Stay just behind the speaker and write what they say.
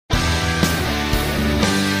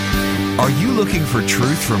Are you looking for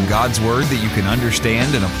truth from God's Word that you can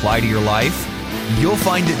understand and apply to your life? You'll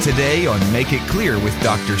find it today on Make It Clear with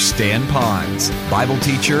Dr. Stan Ponz, Bible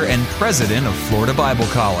teacher and president of Florida Bible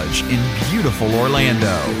College in beautiful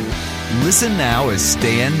Orlando. Listen now as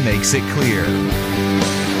Stan makes it clear.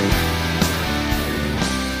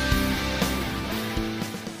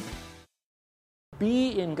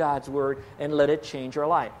 Be in God's Word and let it change your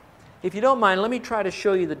life. If you don't mind, let me try to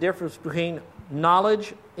show you the difference between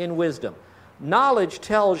knowledge and wisdom. Knowledge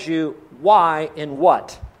tells you why and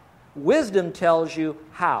what. Wisdom tells you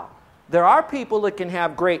how. There are people that can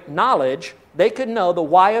have great knowledge. They can know the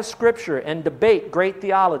why of Scripture and debate great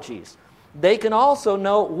theologies. They can also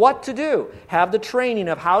know what to do, have the training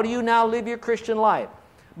of how do you now live your Christian life.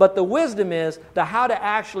 But the wisdom is the how to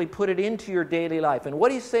actually put it into your daily life. And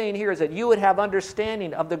what he's saying here is that you would have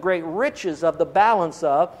understanding of the great riches of the balance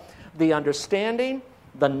of the understanding,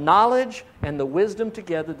 the knowledge, and the wisdom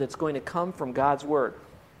together that's going to come from God's Word.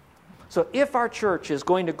 So if our church is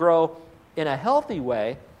going to grow in a healthy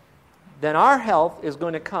way, then our health is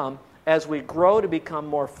going to come as we grow to become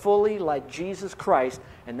more fully like Jesus Christ.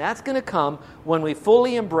 And that's going to come when we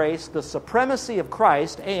fully embrace the supremacy of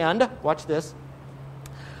Christ and, watch this,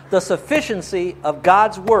 the sufficiency of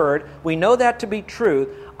God's Word. We know that to be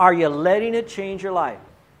true. Are you letting it change your life?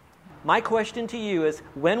 My question to you is,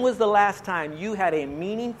 when was the last time you had a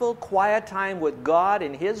meaningful, quiet time with God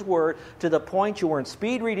and His Word to the point you weren't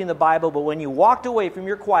speed reading the Bible, but when you walked away from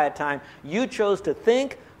your quiet time, you chose to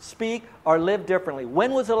think, speak, or live differently?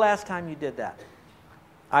 When was the last time you did that?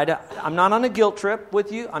 I'm not on a guilt trip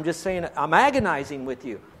with you. I'm just saying I'm agonizing with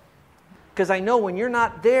you. Because I know when you're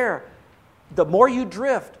not there, the more you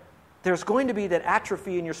drift, there's going to be that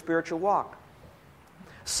atrophy in your spiritual walk.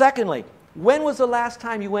 Secondly, when was the last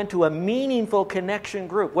time you went to a meaningful connection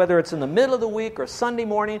group, whether it's in the middle of the week or Sunday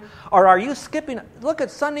morning, or are you skipping? Look, at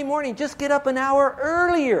Sunday morning, just get up an hour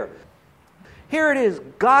earlier. Here it is,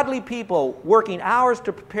 godly people working hours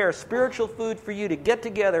to prepare spiritual food for you to get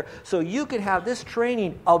together so you can have this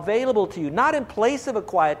training available to you, not in place of a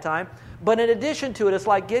quiet time, but in addition to it. It's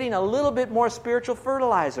like getting a little bit more spiritual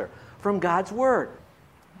fertilizer from God's Word.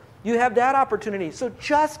 You have that opportunity, so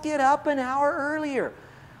just get up an hour earlier.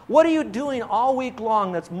 What are you doing all week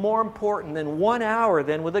long that's more important than 1 hour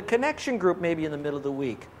than with a connection group maybe in the middle of the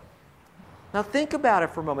week? Now think about it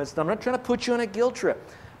for a moment. I'm not trying to put you on a guilt trip,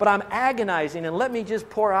 but I'm agonizing, and let me just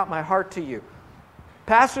pour out my heart to you.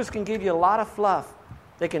 Pastors can give you a lot of fluff.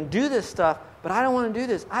 They can do this stuff, but I don't want to do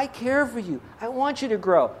this. I care for you. I want you to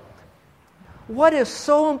grow. What is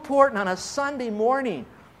so important on a Sunday morning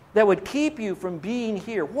that would keep you from being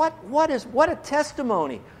here? What a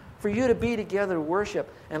testimony for you to be together to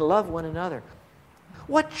worship and love one another.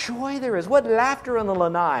 What joy there is. What laughter on the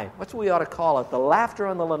lanai. What's what we ought to call it? The laughter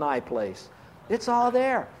on the lanai place. It's all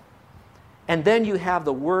there. And then you have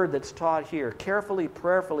the Word that's taught here, carefully,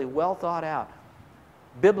 prayerfully, well thought out.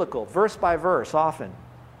 Biblical, verse by verse, often.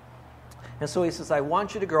 And so he says, I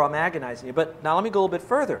want you to grow. I'm agonizing you. But now let me go a little bit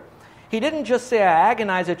further. He didn't just say, I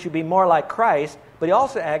agonize that you be more like Christ, but he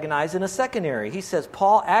also agonized in a secondary. He says,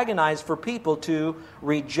 Paul agonized for people to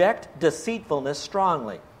reject deceitfulness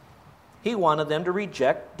strongly. He wanted them to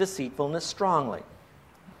reject deceitfulness strongly.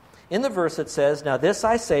 In the verse it says, now this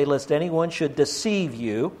I say, lest anyone should deceive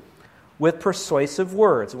you with persuasive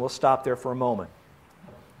words. And we'll stop there for a moment.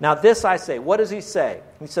 Now this I say. What does he say?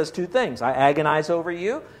 He says two things. I agonize over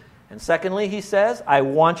you. And secondly, he says, I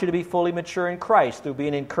want you to be fully mature in Christ through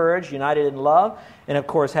being encouraged, united in love, and of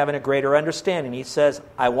course having a greater understanding. He says,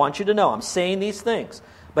 I want you to know. I'm saying these things.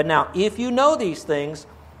 But now, if you know these things,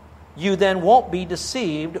 you then won't be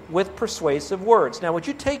deceived with persuasive words. Now, would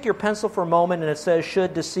you take your pencil for a moment and it says,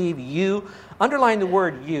 should deceive you? Underline the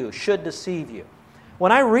word you, should deceive you.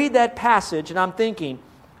 When I read that passage and I'm thinking,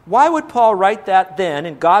 why would Paul write that then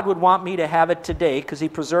and God would want me to have it today because he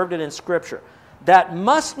preserved it in Scripture? That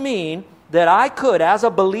must mean that I could, as a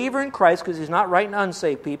believer in Christ, because he's not writing to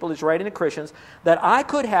unsaved people, he's writing to Christians, that I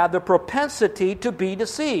could have the propensity to be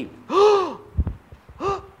deceived.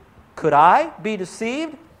 Could I be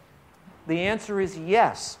deceived? The answer is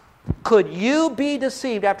yes. Could you be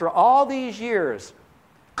deceived after all these years?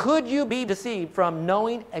 Could you be deceived from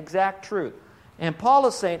knowing exact truth? And Paul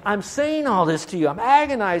is saying, I'm saying all this to you, I'm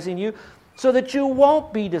agonizing you so that you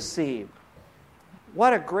won't be deceived.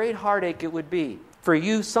 What a great heartache it would be for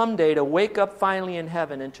you someday to wake up finally in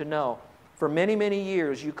heaven and to know for many, many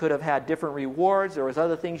years you could have had different rewards. There was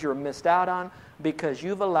other things you were missed out on because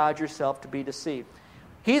you've allowed yourself to be deceived.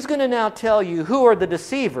 He's going to now tell you who are the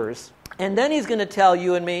deceivers, and then he's going to tell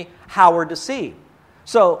you and me how we're deceived.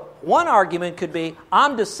 So one argument could be,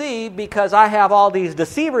 I'm deceived because I have all these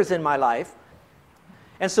deceivers in my life.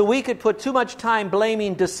 And so we could put too much time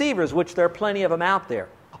blaming deceivers, which there are plenty of them out there.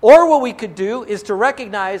 Or what we could do is to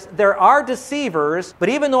recognize there are deceivers, but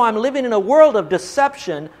even though I'm living in a world of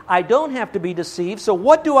deception, I don't have to be deceived. So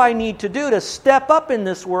what do I need to do to step up in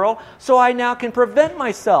this world so I now can prevent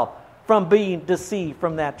myself from being deceived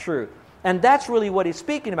from that truth? And that's really what he's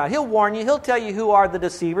speaking about. He'll warn you. He'll tell you who are the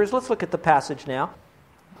deceivers. Let's look at the passage now.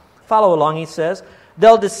 Follow along, he says.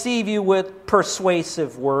 They'll deceive you with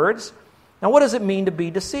persuasive words. Now, what does it mean to be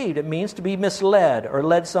deceived? It means to be misled or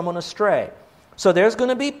led someone astray. So there's going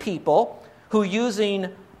to be people who, using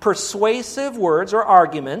persuasive words or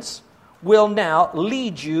arguments, will now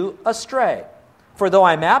lead you astray. For though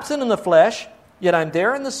I'm absent in the flesh, yet I'm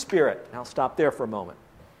there in the Spirit. Now, I'll stop there for a moment.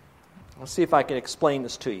 Let's see if I can explain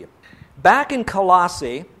this to you. Back in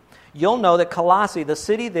Colossae, you'll know that Colossae, the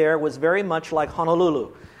city there, was very much like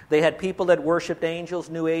Honolulu. They had people that worshipped angels,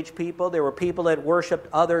 New Age people. There were people that worshipped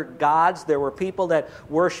other gods. There were people that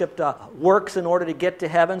worshipped works in order to get to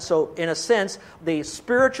heaven. So, in a sense, the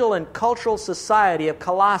spiritual and cultural society of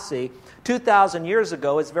Colossae 2,000 years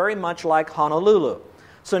ago is very much like Honolulu.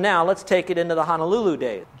 So now, let's take it into the Honolulu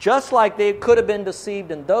days. Just like they could have been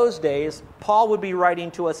deceived in those days, Paul would be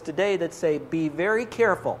writing to us today that say, be very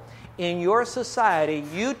careful. In your society,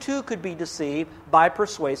 you too could be deceived by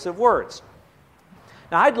persuasive words.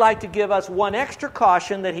 Now, I'd like to give us one extra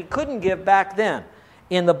caution that he couldn't give back then.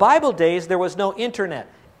 In the Bible days, there was no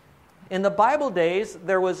internet. In the Bible days,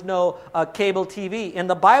 there was no cable TV. In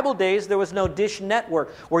the Bible days, there was no Dish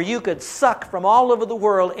Network where you could suck from all over the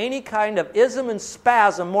world any kind of ism and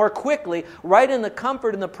spasm more quickly right in the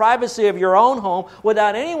comfort and the privacy of your own home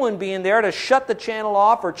without anyone being there to shut the channel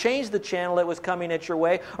off or change the channel that was coming at your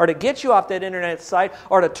way or to get you off that internet site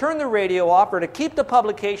or to turn the radio off or to keep the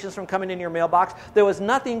publications from coming in your mailbox. There was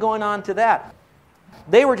nothing going on to that.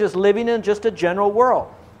 They were just living in just a general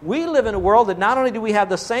world. We live in a world that not only do we have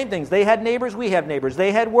the same things, they had neighbors, we have neighbors.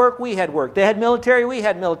 They had work, we had work. They had military, we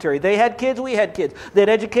had military. They had kids, we had kids. They had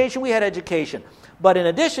education, we had education. But in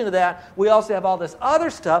addition to that, we also have all this other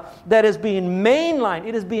stuff that is being mainlined.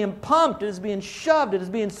 It is being pumped. It is being shoved. It is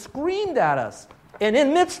being screamed at us. And in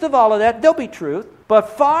the midst of all of that, there'll be truth. But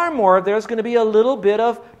far more, there's going to be a little bit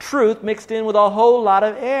of truth mixed in with a whole lot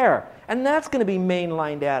of air. And that's going to be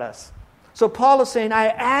mainlined at us. So Paul is saying, I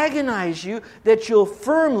agonize you that you'll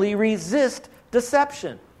firmly resist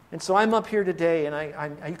deception. And so I'm up here today,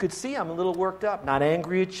 and you could see I'm a little worked up. Not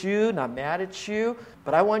angry at you, not mad at you,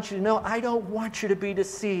 but I want you to know I don't want you to be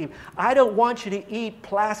deceived. I don't want you to eat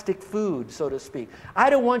plastic food, so to speak. I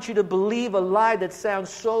don't want you to believe a lie that sounds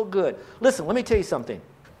so good. Listen, let me tell you something.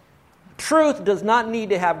 Truth does not need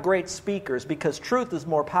to have great speakers because truth is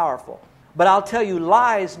more powerful. But I'll tell you,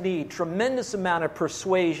 lies need tremendous amount of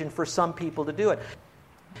persuasion for some people to do it.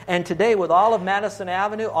 And today, with all of Madison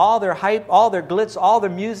Avenue, all their hype, all their glitz, all their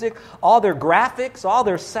music, all their graphics, all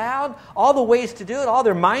their sound, all the ways to do it, all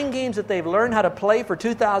their mind games that they've learned how to play for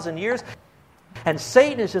 2,000 years, and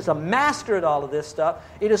Satan is just a master at all of this stuff,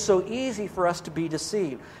 it is so easy for us to be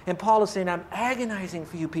deceived. And Paul is saying, I'm agonizing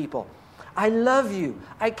for you people. I love you.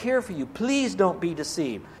 I care for you. Please don't be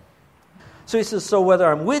deceived. So he says, so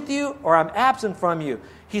whether I'm with you or I'm absent from you,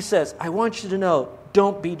 he says, I want you to know,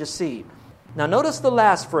 don't be deceived. Now notice the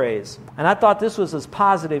last phrase, and I thought this was as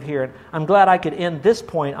positive here, and I'm glad I could end this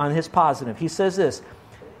point on his positive. He says this,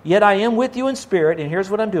 yet I am with you in spirit, and here's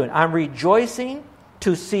what I'm doing. I'm rejoicing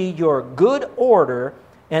to see your good order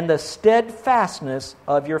and the steadfastness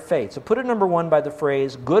of your faith. So put it number 1 by the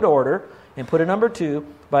phrase good order, and put it number 2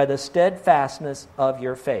 by the steadfastness of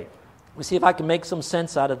your faith. We'll see if I can make some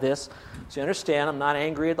sense out of this. So you understand, I'm not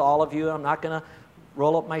angry at all of you. I'm not going to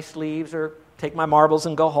roll up my sleeves or take my marbles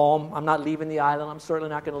and go home. I'm not leaving the island. I'm certainly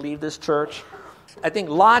not going to leave this church. I think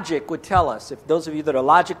logic would tell us, if those of you that are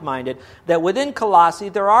logic-minded, that within Colossae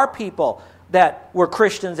there are people that were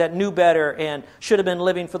Christians that knew better and should have been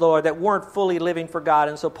living for the Lord, that weren't fully living for God.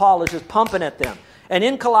 And so Paul is just pumping at them. And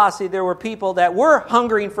in Colossae, there were people that were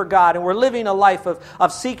hungering for God and were living a life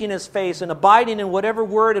of seeking His face and abiding in whatever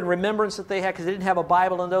word and remembrance that they had, because they didn't have a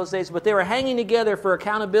Bible in those days, but they were hanging together for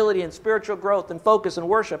accountability and spiritual growth and focus and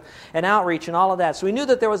worship and outreach and all of that. So we knew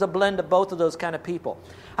that there was a blend of both of those kind of people.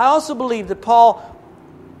 I also believe that Paul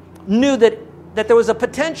knew that there was a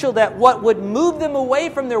potential that what would move them away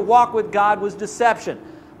from their walk with God was deception.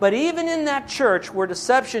 But even in that church where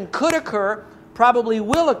deception could occur, probably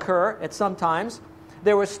will occur at some times,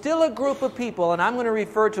 there was still a group of people, and I'm going to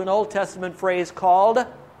refer to an Old Testament phrase called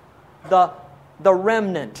the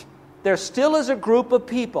remnant. There still is a group of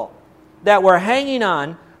people that were hanging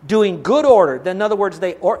on, doing good order. In other words,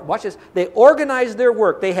 they organized their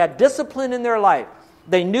work. They had discipline in their life.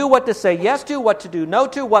 They knew what to say yes to, what to do no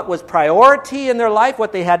to, what was priority in their life,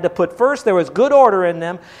 what they had to put first. There was good order in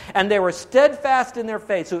them, and they were steadfast in their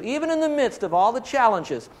faith. So even in the midst of all the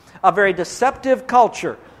challenges, a very deceptive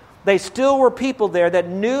culture, they still were people there that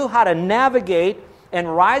knew how to navigate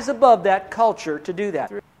and rise above that culture to do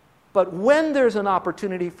that. But when there's an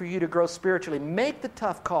opportunity for you to grow spiritually, make the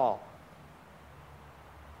tough call.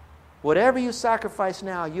 Whatever you sacrifice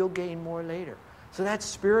now, you'll gain more later. So that's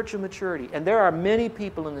spiritual maturity. And there are many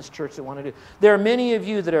people in this church that want to do. There are many of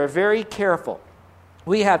you that are very careful.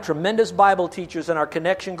 We have tremendous Bible teachers in our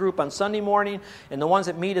connection group on Sunday morning and the ones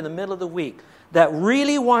that meet in the middle of the week that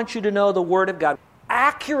really want you to know the Word of God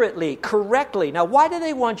accurately, correctly. Now, why do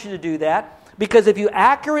they want you to do that? Because if you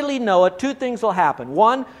accurately know it, two things will happen.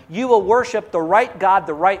 One, you will worship the right God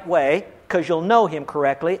the right way because you'll know Him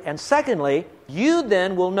correctly. And secondly, you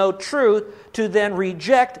then will know truth to then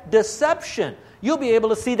reject deception. You'll be able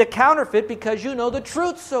to see the counterfeit because you know the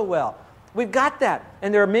truth so well. We've got that.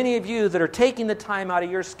 And there are many of you that are taking the time out of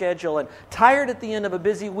your schedule and tired at the end of a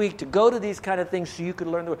busy week to go to these kind of things so you could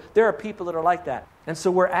learn the Word. There are people that are like that. And so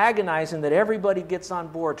we're agonizing that everybody gets on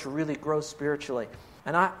board to really grow spiritually.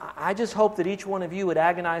 And I just hope that each one of you would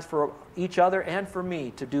agonize for each other and for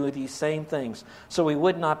me to do these same things so we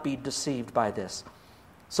would not be deceived by this.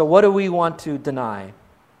 So what do we want to deny?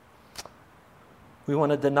 We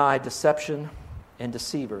want to deny deception and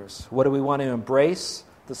deceivers. What do we want to embrace?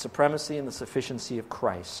 The supremacy and the sufficiency of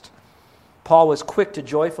Christ. Paul was quick to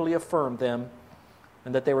joyfully affirm them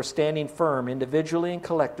and that they were standing firm individually and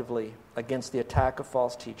collectively against the attack of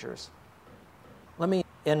false teachers. Let me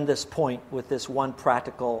end this point with this one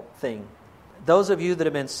practical thing. Those of you that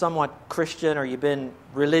have been somewhat Christian or you've been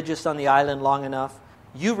religious on the island long enough,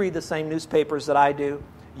 you read the same newspapers that I do.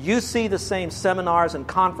 You see the same seminars and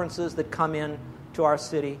conferences that come in to our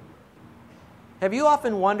city. Have you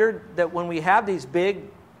often wondered that when we have these big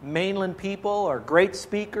mainland people or great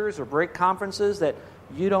speakers or great conferences that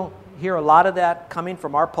you don't hear a lot of that coming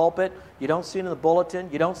from our pulpit? You don't see it in the bulletin.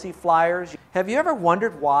 You don't see flyers. Have you ever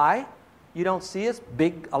wondered why you don't see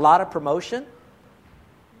a lot of promotion?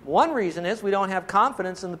 One reason is we don't have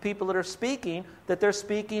confidence in the people that are speaking, that they're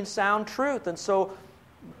speaking sound truth. And so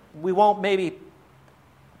we won't maybe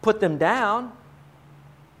put them down.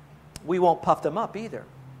 We won't puff them up either.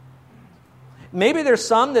 Maybe there's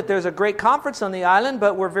a great conference on the island,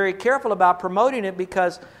 but we're very careful about promoting it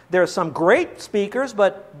because there are some great speakers,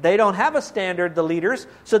 but they don't have a standard, the leaders,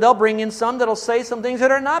 so they'll bring in some that'll say some things that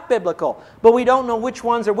are not biblical. But we don't know which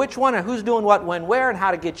ones are which one, and who's doing what, when, where, and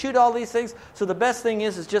how to get you to all these things. So the best thing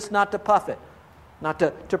is just not to puff it, not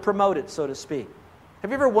to promote it, so to speak.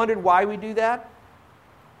 Have you ever wondered why we do that?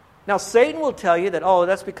 Now, Satan will tell you that,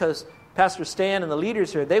 that's because Pastor Stan and the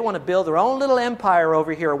leaders here, they want to build their own little empire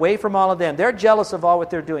over here away from all of them. They're jealous of all what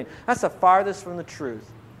they're doing. That's the farthest from the truth.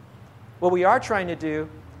 What we are trying to do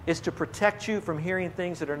is to protect you from hearing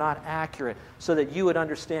things that are not accurate so that you would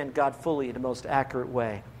understand God fully in the most accurate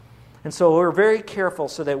way. And so we're very careful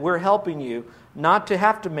so that we're helping you not to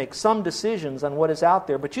have to make some decisions on what is out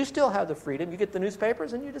there, but you still have the freedom. You get the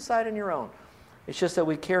newspapers and you decide on your own. It's just that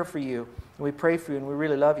we care for you, and we pray for you, and we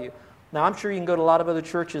really love you. Now, I'm sure you can go to a lot of other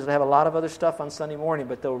churches that have a lot of other stuff on Sunday morning,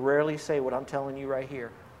 but they'll rarely say what I'm telling you right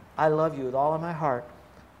here. I love you with all of my heart,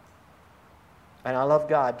 and I love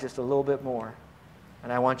God just a little bit more,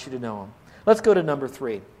 and I want you to know Him. Let's go to number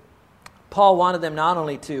 3. Paul wanted them not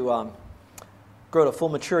only to grow to full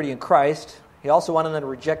maturity in Christ, he also wanted them to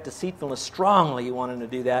reject deceitfulness strongly. He wanted them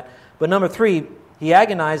to do that. But number 3, he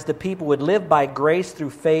agonized that people would live by grace through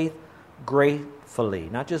faith gratefully.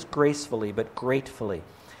 Not just gracefully, but gratefully.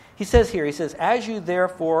 He says, as you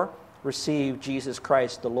therefore receive Jesus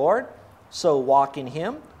Christ the Lord, so walk in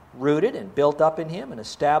Him, rooted and built up in Him and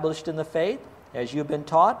established in the faith, as you've been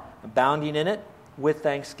taught, abounding in it with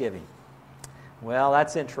thanksgiving. Well,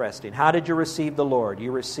 that's interesting. How did you receive the Lord?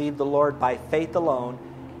 You received the Lord by faith alone,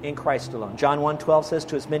 in Christ alone. John 1:12 says,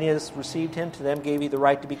 to as many as received Him, to them gave He the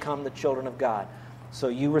right to become the children of God. So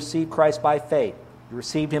you received Christ by faith. You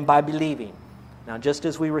received Him by believing. Now, just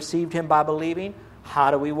as we received Him by believing,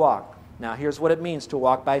 how do we walk? Now, here's what it means to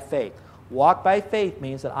walk by faith. Walk by faith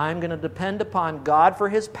means that I'm going to depend upon God for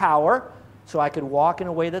His power so I could walk in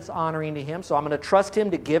a way that's honoring to Him. So I'm going to trust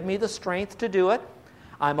Him to give me the strength to do it.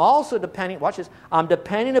 I'm also depending, watch this, I'm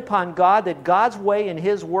depending upon God that God's way and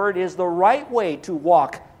His Word is the right way to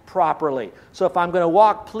walk properly. So if I'm going to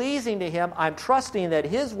walk pleasing to Him, I'm trusting that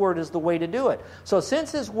His Word is the way to do it. So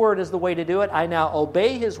since His Word is the way to do it, I now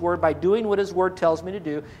obey His Word by doing what His Word tells me to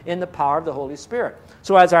do in the power of the Holy Spirit.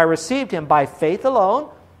 So as I received Him by faith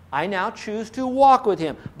alone, I now choose to walk with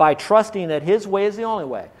Him by trusting that His way is the only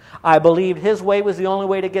way. I believed His way was the only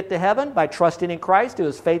way to get to heaven by trusting in Christ. It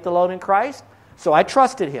was faith alone in Christ. So I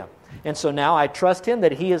trusted Him. And so now I trust Him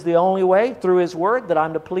that He is the only way through His Word, that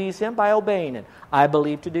I'm to please Him by obeying it. I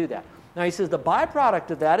believe to do that. Now He says the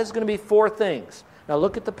byproduct of that is going to be 4 things. Now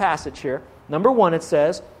look at the passage here. Number 1, it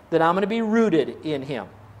says that I'm going to be rooted in Him.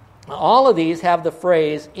 All of these have the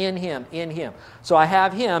phrase, in Him, in Him. So I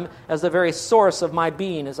have Him as the very source of my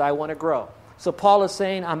being as I want to grow. So Paul is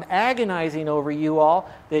saying, I'm agonizing over you all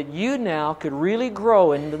that you now could really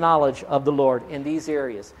grow in the knowledge of the Lord in these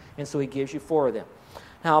areas. And so he gives you 4 of them.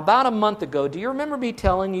 Now, about a month ago, do you remember me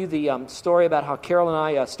telling you the story about how Carol and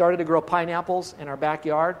I started to grow pineapples in our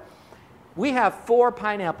backyard? We have 4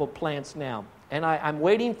 pineapple plants now. And I'm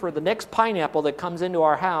waiting for the next pineapple that comes into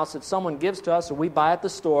our house that someone gives to us or we buy at the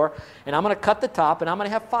store. And I'm going to cut the top, and I'm going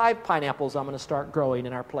to have 5 pineapples I'm going to start growing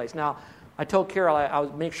in our place. Now, I told Carol,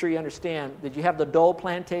 I'll make sure you understand that you have the Dole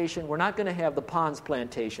plantation. We're not going to have the Ponz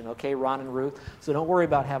plantation, okay, Ron and Ruth? So don't worry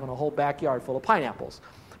about having a whole backyard full of pineapples.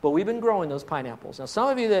 But we've been growing those pineapples. Now, some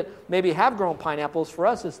of you that maybe have grown pineapples, for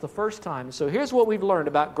us it's the first time. So here's what we've learned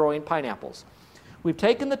about growing pineapples. We've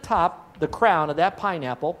taken the top, the crown of that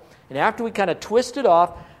pineapple, and after we kind of twist it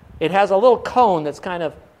off, it has a little cone that's kind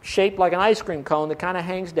of shaped like an ice cream cone that kind of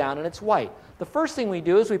hangs down, and it's white. The first thing we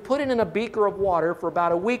do is we put it in a beaker of water for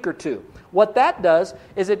about a week or 2. What that does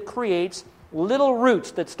is it creates little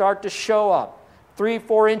roots that start to show up,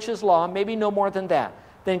 3-4 inches long, maybe no more than that.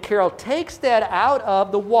 Then Carol takes that out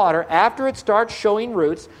of the water after it starts showing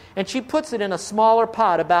roots, and she puts it in a smaller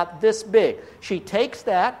pot about this big. She takes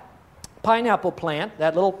that pineapple plant,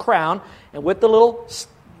 that little crown, and with the little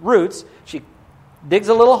roots, she digs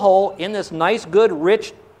a little hole in this nice, good,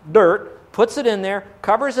 rich dirt, puts it in there,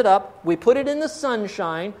 covers it up. We put it in the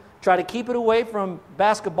sunshine, try to keep it away from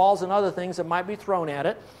basketballs and other things that might be thrown at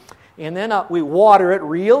it. And then we water it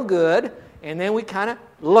real good, and then we kind of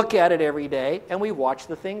look at it every day, and we watch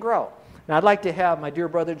the thing grow. Now, I'd like to have my dear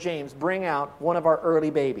brother James bring out one of our early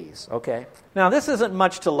babies, okay? Now, this isn't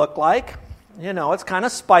much to look like. You know, it's kind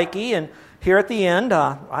of spiky, and here at the end,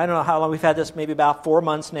 I don't know how long we've had this, maybe about 4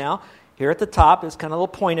 months now. Here at the top, it's kind of a little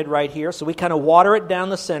pointed right here, so we kind of water it down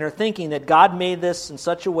the center, thinking that God made this in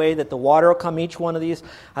such a way that the water will come each one of these, I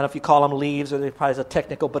don't know if you call them leaves, or they probably has a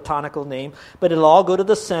technical botanical name, but it'll all go to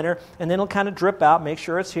the center, and then it'll kind of drip out, make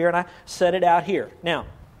sure it's here, and I set it out here. Now,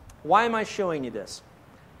 why am I showing you this?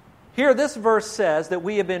 Here, this verse says that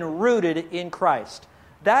we have been rooted in Christ.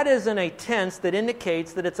 That is in a tense that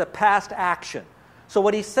indicates that it's a past action. So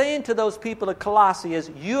what he's saying to those people at Colossae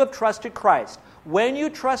is, you have trusted Christ. When you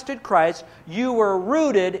trusted Christ, you were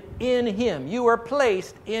rooted in Him. You were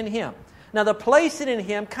placed in Him. Now, the placing in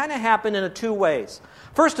Him kind of happened in 2 ways.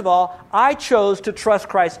 First of all, I chose to trust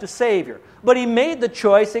Christ as Savior. But He made the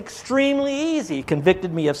choice extremely easy. He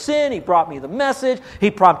convicted me of sin. He brought me the message. He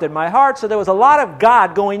prompted my heart. So there was a lot of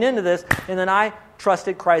God going into this. And then I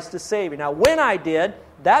trusted Christ as Savior. Now, when I did,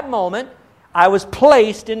 that moment, I was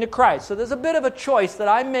placed into Christ. So there's a bit of a choice that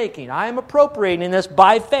I'm making. I am appropriating this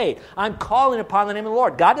by faith. I'm calling upon the name of the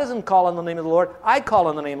Lord. God doesn't call on the name of the Lord. I call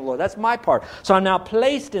on the name of the Lord. That's my part. So I'm now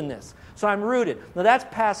placed in this. So I'm rooted. Now that's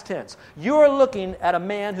past tense. You're looking at a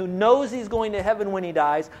man who knows he's going to heaven when he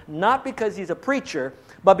dies, not because he's a preacher,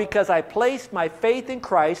 but because I placed my faith in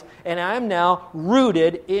Christ, and I am now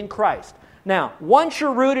rooted in Christ. Now, once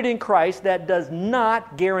you're rooted in Christ, that does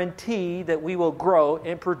not guarantee that we will grow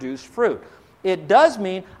and produce fruit. It does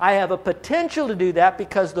mean I have a potential to do that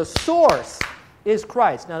because the source is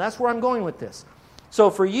Christ. Now, that's where I'm going with this.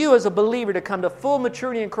 So for you as a believer to come to full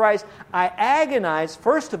maturity in Christ, I agonize,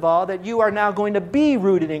 first of all, that you are now going to be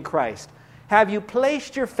rooted in Christ. Have you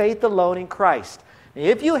placed your faith alone in Christ?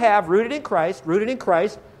 If you have rooted in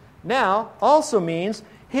Christ, now also means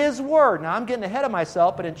His Word. Now, I'm getting ahead of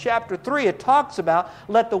myself, but in chapter 3 it talks about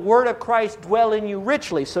let the Word of Christ dwell in you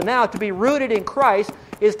richly. So now to be rooted in Christ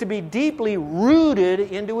is to be deeply rooted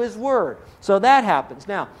into His Word. So that happens.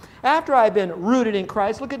 Now, after I've been rooted in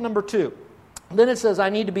Christ, look at number 2. Then it says I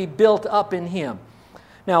need to be built up in Him.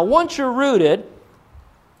 Now, once you're rooted,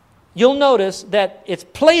 you'll notice that it's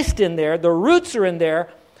placed in there, the roots are in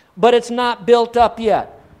there, but it's not built up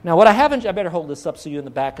yet. Now, what I better hold this up so you in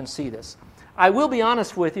the back can see this. I will be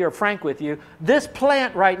honest with you, or frank with you, this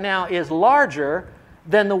plant right now is larger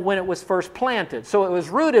than when it was first planted. So it was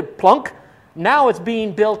rooted, plunk, now it's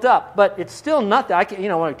being built up, but it's still nothing. I can,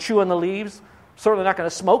 when I chew on the leaves, certainly not going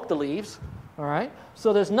to smoke the leaves, all right?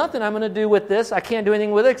 So there's nothing I'm going to do with this. I can't do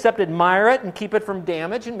anything with it except admire it and keep it from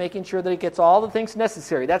damage and making sure that it gets all the things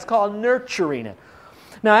necessary. That's called nurturing it.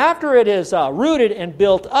 Now, after it is rooted and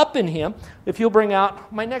built up in Him, if you'll bring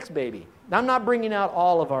out my next baby, Now, I'm not bringing out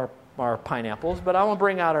all of our pineapples, but I want to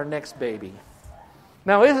bring out our next baby.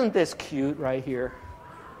 Now, isn't this cute right here?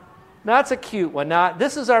 That's a cute one. Now,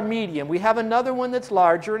 this is our medium. We have another one that's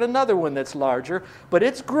larger and another one that's larger, but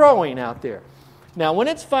it's growing out there. Now, when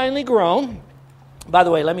it's finally grown, by the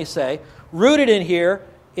way, let me say, rooted in here,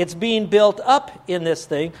 it's being built up in this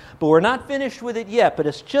thing, but we're not finished with it yet, but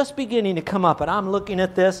it's just beginning to come up. And I'm looking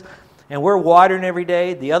at this, and we're watering every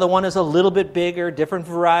day. The other one is a little bit bigger, different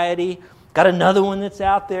variety. Got another one that's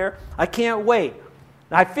out there. I can't wait.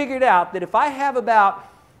 I figured out that if I have about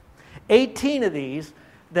 18 of these,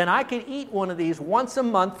 then I can eat one of these once a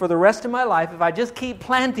month for the rest of my life if I just keep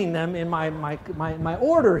planting them in my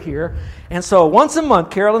order here. And so once a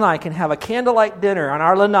month, Carol and I can have a candlelight dinner on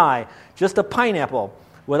our lanai, just a pineapple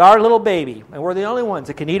with our little baby. And we're the only ones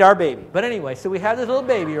that can eat our baby. But anyway, so we have this little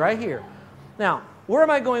baby right here. Now, where am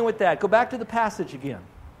I going with that? Go back to the passage again.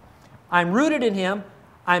 I'm rooted in Him.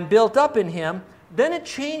 I'm built up in Him. Then it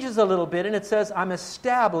changes a little bit and it says, I'm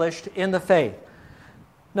established in the faith.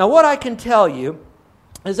 Now, what I can tell you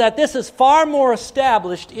is that this is far more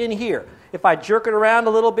established in here. If I jerk it around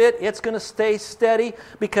a little bit, it's going to stay steady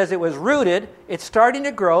because it was rooted. It's starting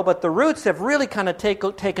to grow, but the roots have really kind of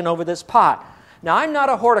taken over this pot. Now, I'm not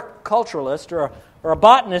a horticulturalist or a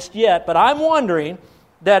botanist yet, but I'm wondering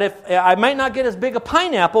that if I might not get as big a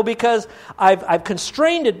pineapple because I've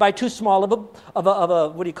constrained it by too small of a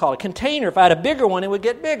what do you call it, container. If I had a bigger one, it would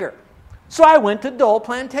get bigger. So I went to Dole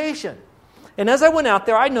Plantation. And as I went out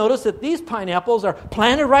there, I noticed that these pineapples are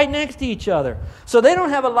planted right next to each other. So they don't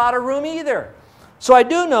have a lot of room either. So I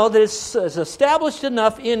do know that it's established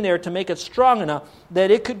enough in there to make it strong enough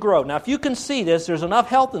that it could grow. Now, if you can see this, there's enough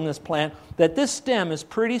health in this plant that this stem is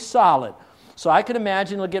pretty solid. So I can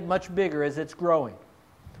imagine it'll get much bigger as it's growing.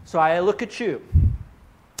 So I look at you.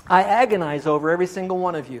 I agonize over every single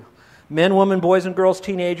one of you. Men, women, boys and girls,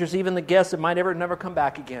 teenagers, even the guests that might never come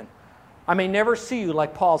back again. I may never see you,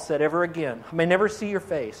 like Paul said, ever again. I may never see your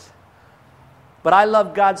face. But I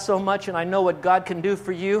love God so much and I know what God can do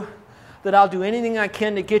for you that I'll do anything I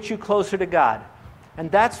can to get you closer to God.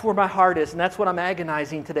 And that's where my heart is, and that's what I'm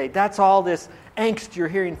agonizing today. That's all this angst you're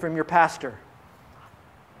hearing from your pastor.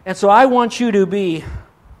 And so I want you to be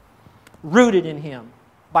rooted in Him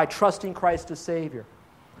by trusting Christ as Savior.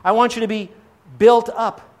 I want you to be built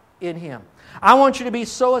up in Him. I want you to be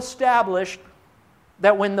so established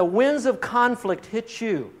that when the winds of conflict hit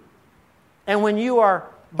you, and when you are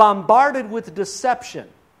bombarded with deception,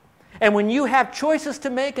 and when you have choices to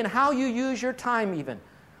make in how you use your time even,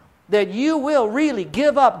 that you will really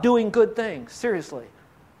give up doing good things, seriously,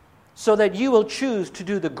 so that you will choose to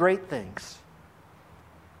do the great things.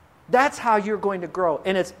 That's how you're going to grow,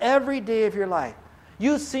 and it's every day of your life.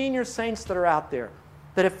 You senior saints that are out there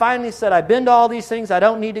that have finally said, I've been to all these things, I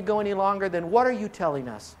don't need to go any longer, then what are you telling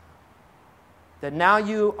us? That now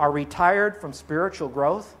you are retired from spiritual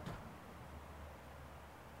growth?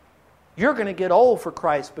 You're going to get old for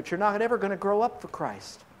Christ, but you're not ever going to grow up for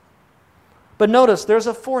Christ. But notice, there's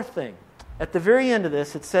a fourth thing. At the very end of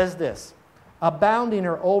this, it says this, abounding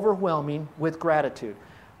or overwhelming with gratitude.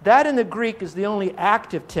 That in the Greek is the only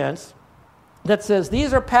active tense that says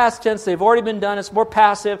these are past tense, they've already been done, it's more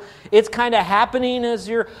passive, it's kind of happening as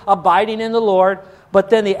you're abiding in the Lord. But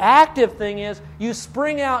then the active thing is you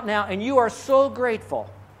spring out now and you are so grateful.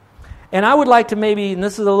 And I would like to maybe, and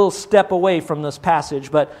this is a little step away from this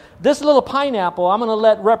passage, but this little pineapple I'm going to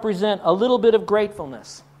let represent a little bit of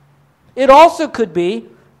gratefulness. It also could be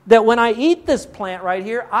that when I eat this plant right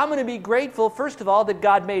here, I'm going to be grateful, first of all, that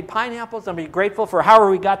God made pineapples. I'm going to be grateful for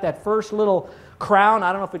however we got that first little crown.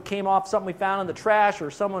 I don't know if it came off something we found in the trash or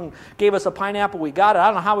someone gave us a pineapple, we got it. I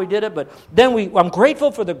don't know how we did it, but then I'm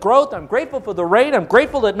grateful for the growth. I'm grateful for the rain. I'm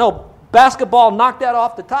grateful that no basketball knocked that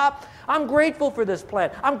off the top. I'm grateful for this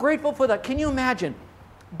plant. I'm grateful for that. Can you imagine?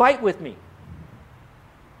 Bite with me.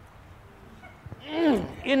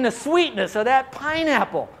 In the sweetness of that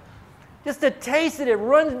pineapple. Just the taste that it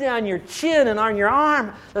runs down your chin and on your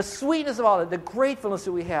arm. The sweetness of all that. The gratefulness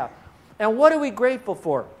that we have. And what are we grateful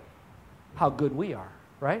for? How good we are,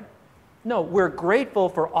 right? No, we're grateful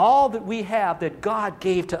for all that we have that God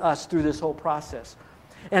gave to us through this whole process.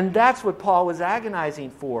 And that's what Paul was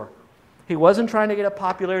agonizing for. He wasn't trying to get a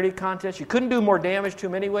popularity contest. You couldn't do more damage to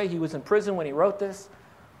him anyway. He was in prison when he wrote this.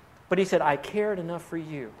 But he said, I cared enough for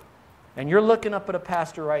you. And you're looking up at a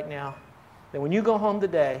pastor right now that when you go home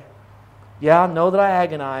today, yeah, know that I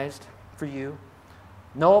agonized for you.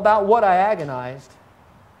 Know about what I agonized.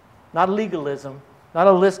 Not legalism. Not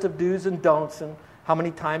a list of do's and don'ts and how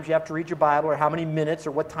many times you have to read your Bible or how many minutes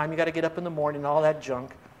or what time you got to get up in the morning and all that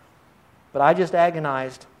junk. But I just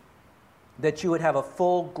agonized that you would have a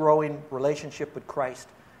full growing relationship with Christ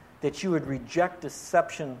that you would reject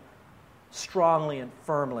deception strongly and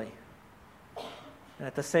firmly. And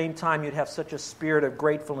at the same time, you'd have such a spirit of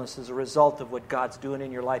gratefulness as a result of what God's doing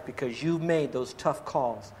in your life because you've made those tough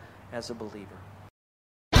calls as a believer.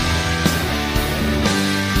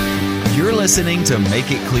 You're listening to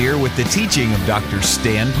Make It Clear with the teaching of Dr.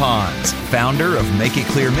 Stan Ponz, founder of Make It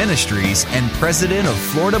Clear Ministries and president of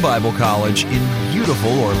Florida Bible College in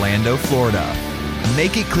beautiful Orlando, Florida.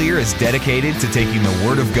 Make It Clear is dedicated to taking the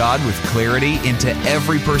Word of God with clarity into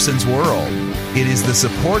every person's world. It is the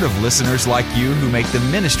support of listeners like you who make the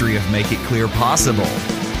ministry of Make It Clear possible.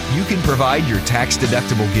 You can provide your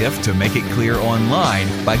tax-deductible gift to Make It Clear online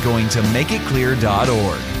by going to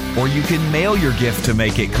makeitclear.org. Or you can mail your gift to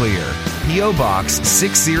Make It Clear, P.O. Box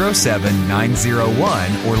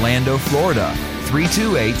 607901, Orlando, Florida,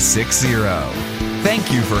 32860.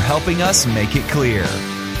 Thank you for helping us make it clear.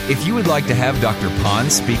 If you would like to have Dr.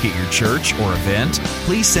 Ponz speak at your church or event,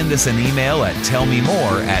 please send us an email at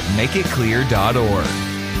tellmemore@makeitclear.org.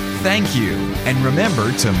 Thank you, and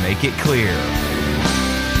remember to make it clear.